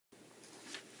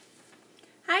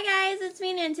Hi guys, it's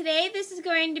Mina, and today this is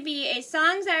going to be a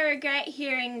Songs I Regret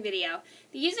Hearing video.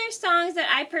 These are songs that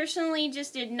I personally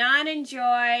just did not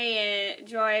enjoy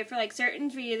for like certain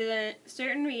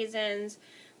reasons,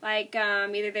 like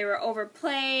either they were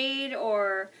overplayed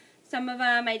or some of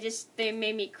them they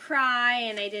made me cry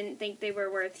and I didn't think they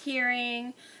were worth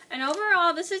hearing. And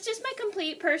overall, this is just my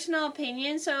complete personal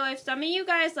opinion, so if some of you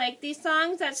guys like these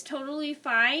songs, that's totally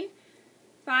fine.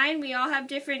 We all have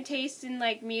different tastes in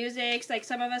like music. Like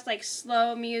some of us like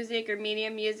slow music or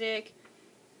medium music,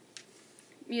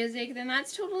 then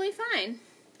that's totally fine.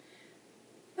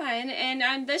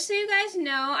 And just so you guys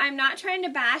know, I'm not trying to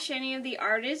bash any of the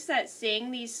artists that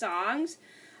sing these songs.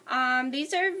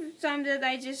 These are some that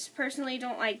I just personally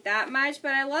don't like that much,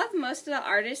 but I love most of the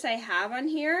artists I have on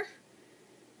here.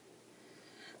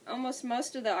 Almost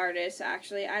most of the artists,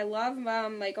 actually. I love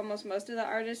like almost most of the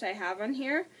artists I have on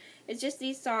here. It's just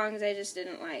these songs I just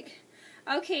didn't like.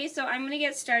 Okay, so I'm going to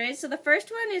get started. So the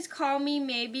first one is Call Me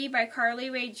Maybe by Carly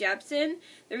Rae Jepsen.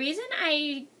 The reason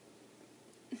I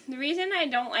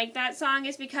don't like that song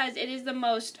is because it is the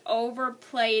most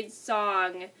overplayed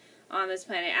song on this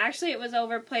planet. Actually, it was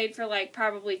overplayed for like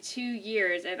probably 2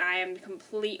 years, and I am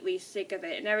completely sick of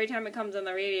it. And every time it comes on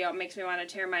the radio, it makes me want to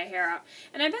tear my hair out.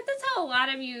 And I bet that's how a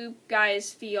lot of you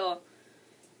guys feel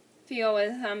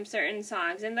with certain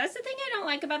songs. And that's the thing I don't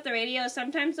like about the radio.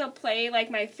 Sometimes they'll play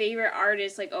like my favorite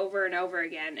artist like over and over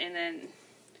again,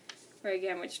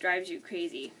 which drives you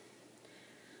crazy.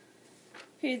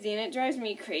 And it drives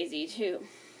me crazy too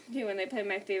when they play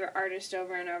my favorite artist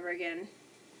over and over again.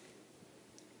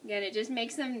 Again, it just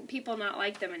makes people not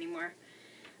like them anymore.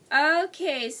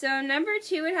 Okay, so number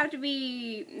 2 would have to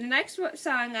be, the next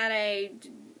song that I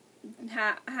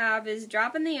have is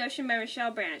Drop in the Ocean by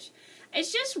Michelle Branch.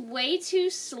 It's just way too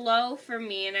slow for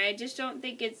me, and I just don't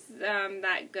think it's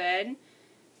that good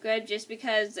just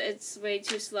because it's way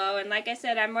too slow. And like I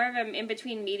said, I'm more of an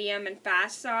in-between medium and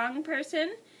fast song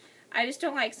person. I just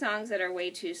don't like songs that are way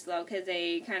too slow because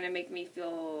they kind of make me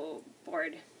feel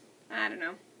bored. I don't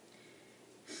know.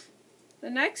 The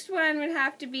next one would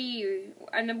have to be,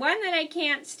 and the one that I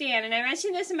can't stand, and I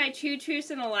mentioned this in my True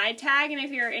Truths and a Lie tag, and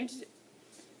if you're interested,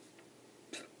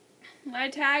 my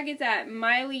tag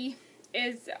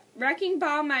is Wrecking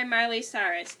Ball by Miley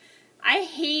Cyrus. I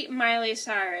hate Miley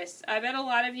Cyrus. I bet a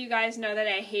lot of you guys know that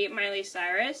I hate Miley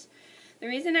Cyrus. The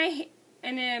reason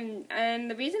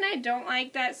the reason I don't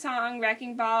like that song,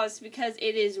 Wrecking Ball, is because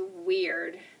it is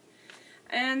weird.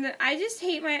 And I just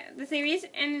hate the reason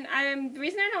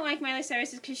I don't like Miley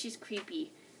Cyrus is because she's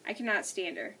creepy. I cannot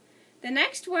stand her. The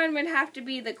next one would have to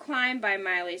be The Climb by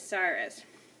Miley Cyrus.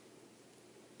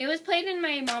 It was played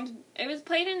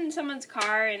in someone's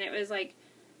car, and it was like,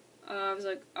 I was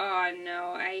like, oh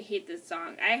no, I hate this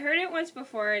song. I heard it once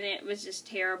before, and it was just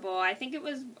terrible. I thought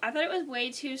it was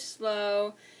way too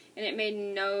slow, and it made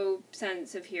no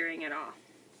sense of hearing at all.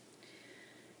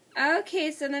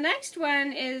 Okay, so the next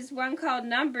one is one called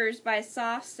Numbers by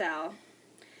Soft Cell.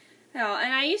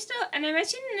 And I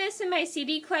mentioned this in my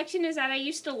CD collection, is that I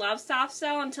used to love Soft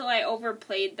Cell until I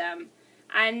overplayed them.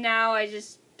 And now I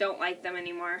just don't like them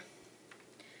anymore.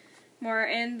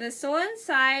 And the Soul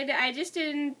Inside, I just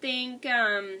didn't think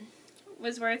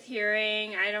was worth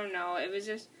hearing. I don't know. It was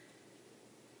just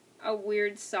a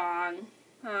weird song.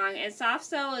 And Soft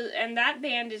Cell and that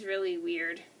band is really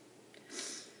weird,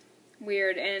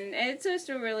 and it's just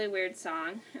a really weird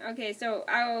song. Okay, so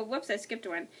whoops, I skipped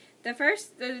one.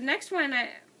 The next one, I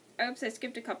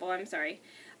skipped a couple. I'm sorry.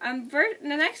 The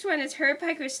next one is Hurt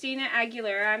by Christina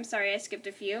Aguilera. I'm sorry, I skipped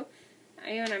a few.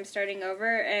 And I'm starting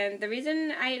over. And the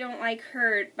reason I don't like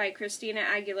Hurt by Christina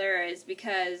Aguilera is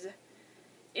because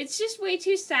it's just way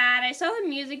too sad. I saw the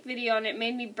music video and it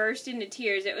made me burst into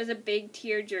tears. It was a big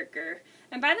tearjerker.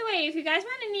 And by the way, if you guys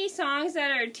want any songs that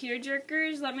are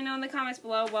tearjerkers, let me know in the comments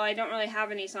below. Well, I don't really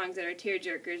have any songs that are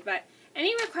tearjerkers, but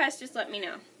any requests, just let me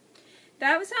know.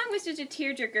 That song was just a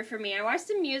tearjerker for me. I watched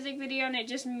the music video and it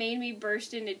just made me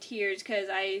burst into tears because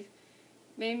it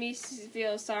made me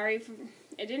feel sorry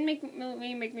it didn't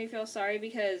make me feel sorry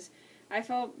because I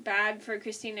felt bad for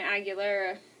Christina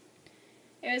Aguilera.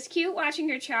 It was cute watching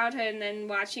her childhood, and then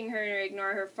watching her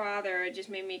ignore her father, it just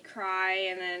made me cry,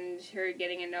 and then her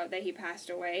getting a note that he passed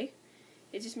away.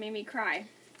 It just made me cry.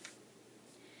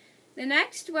 The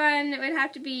next one would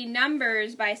have to be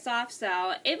Numbers by Soft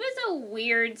Cell. It was a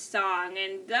weird song,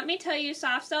 and let me tell you,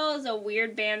 Soft Cell is a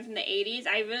weird band from the 80s.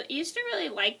 I used to really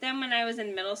like them when I was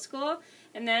in middle school,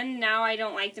 and then now I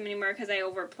don't like them anymore because I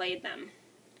overplayed them.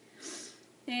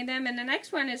 And the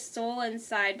next one is Soul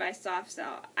Inside by Soft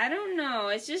Cell. I don't know,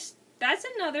 that's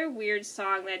another weird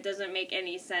song that doesn't make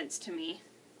any sense to me.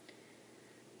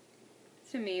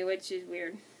 to me, which is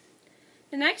weird.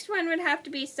 The next one would have to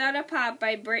be Soda Pop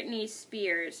by Britney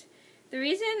Spears. The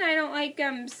reason I don't like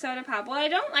Soda Pop, well, I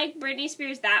don't like Britney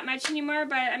Spears that much anymore,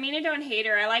 but I mean, I don't hate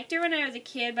her. I liked her when I was a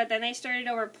kid, but then they started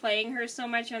overplaying her so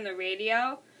much on the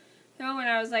radio. You know, when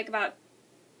I was like about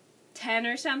 10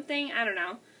 or something, I don't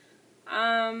know.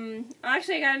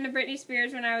 Actually, I got into Britney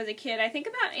Spears when I was a kid. I think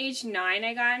about age 9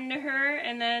 I got into her,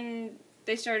 and then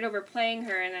they started overplaying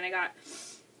her, and then I got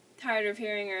tired of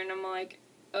hearing her, and I'm like,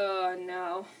 oh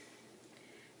no.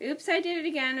 Oops, I Did It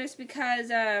Again was because,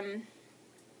 the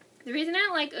reason I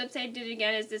don't like Oops, I Did It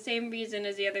Again is the same reason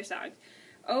as the other songs.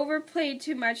 Overplayed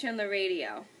too much on the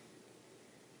radio.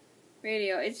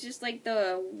 It's just like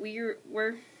the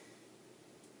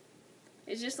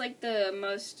it's just like the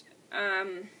most,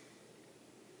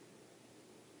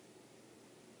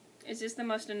 it's just the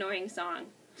most annoying song.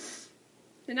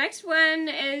 The next one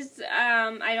is,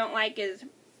 I don't like is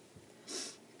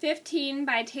 15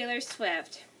 by Taylor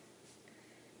Swift.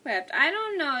 I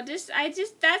don't know,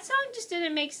 that song just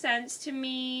didn't make sense to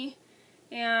me,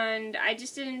 and I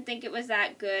just didn't think it was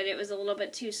that good. It was a little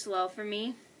bit too slow for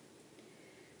me.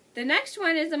 The next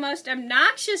one is the most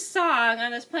obnoxious song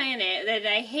on this planet that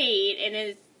I hate, and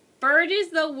it's Bird Is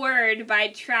the Word by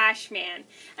Trashman.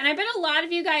 And I bet a lot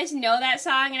of you guys know that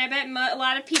song, and I bet a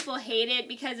lot of people hate it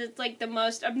because it's like the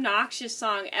most obnoxious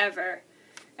song ever.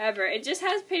 It just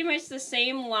has pretty much the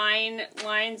same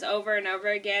lines over and over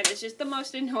again. It's just the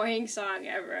most annoying song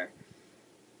ever.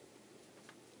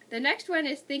 The next one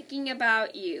is Thinking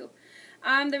About You.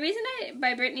 By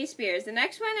Britney Spears. The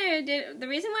next one the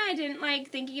reason why I didn't like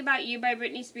Thinking About You by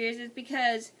Britney Spears is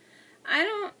because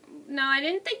I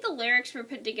didn't think the lyrics were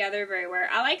put together very well.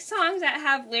 I like songs that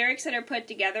have lyrics that are put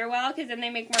together well because then they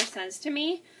make more sense to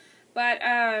me. But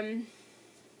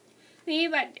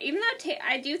even though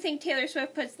I do think Taylor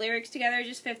Swift puts lyrics together,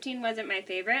 just 15 wasn't my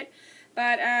favorite.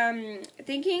 But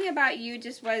Thinking About You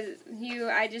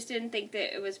I just didn't think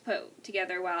that it was put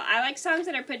together well. I like songs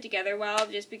that are put together well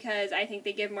just because I think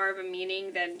they give more of a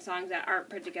meaning than songs that aren't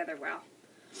put together well.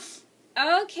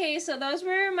 Okay, so those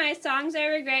were my songs I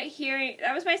regret hearing.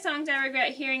 That was my songs I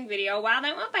regret hearing video. Wow,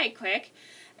 that went by quick.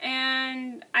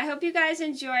 And I hope you guys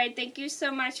enjoyed. Thank you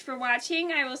so much for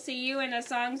watching. I will see you in a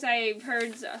songs I've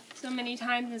heard so many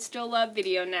times and still love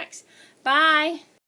video next. Bye!